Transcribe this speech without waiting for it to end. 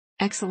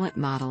Excellent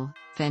model,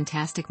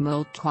 fantastic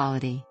mold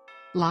quality.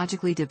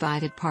 Logically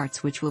divided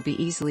parts which will be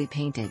easily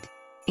painted.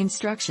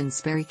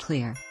 Instructions very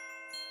clear.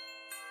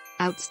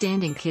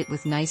 Outstanding kit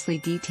with nicely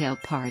detailed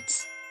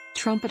parts.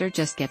 Trumpeter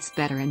just gets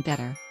better and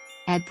better.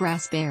 Add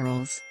brass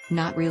barrels,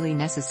 not really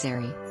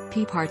necessary.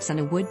 P parts on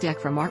a wood deck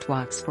from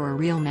Artwox for a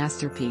real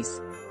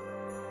masterpiece.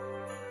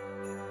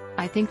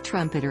 I think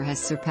Trumpeter has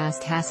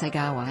surpassed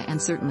Hasegawa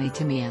and certainly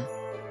Tamiya.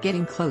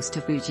 Getting close to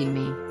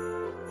Fujimi.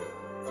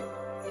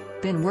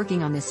 Been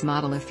working on this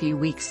model a few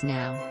weeks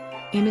now.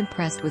 I'm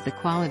impressed with the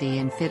quality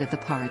and fit of the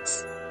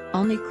parts.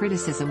 Only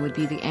criticism would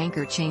be the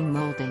anchor chain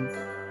molding.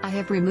 I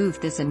have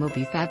removed this and will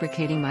be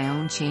fabricating my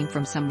own chain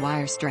from some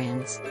wire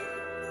strands.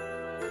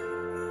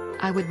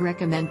 I would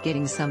recommend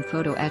getting some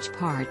photo etch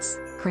parts.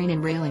 Crane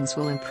and railings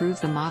will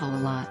improve the model a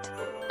lot.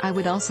 I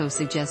would also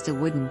suggest a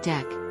wooden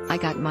deck. I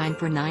got mine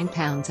for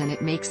 £9 and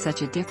it makes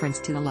such a difference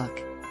to the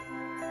look.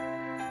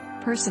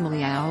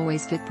 Personally, I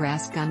always fit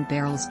brass gun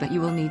barrels, but you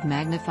will need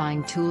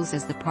magnifying tools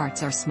as the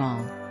parts are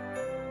small.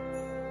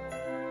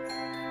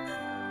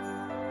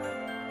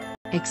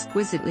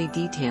 Exquisitely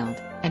detailed,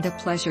 and a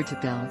pleasure to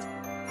build.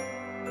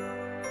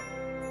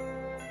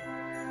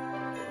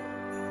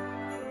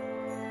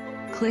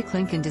 Click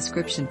link in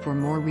description for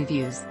more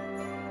reviews.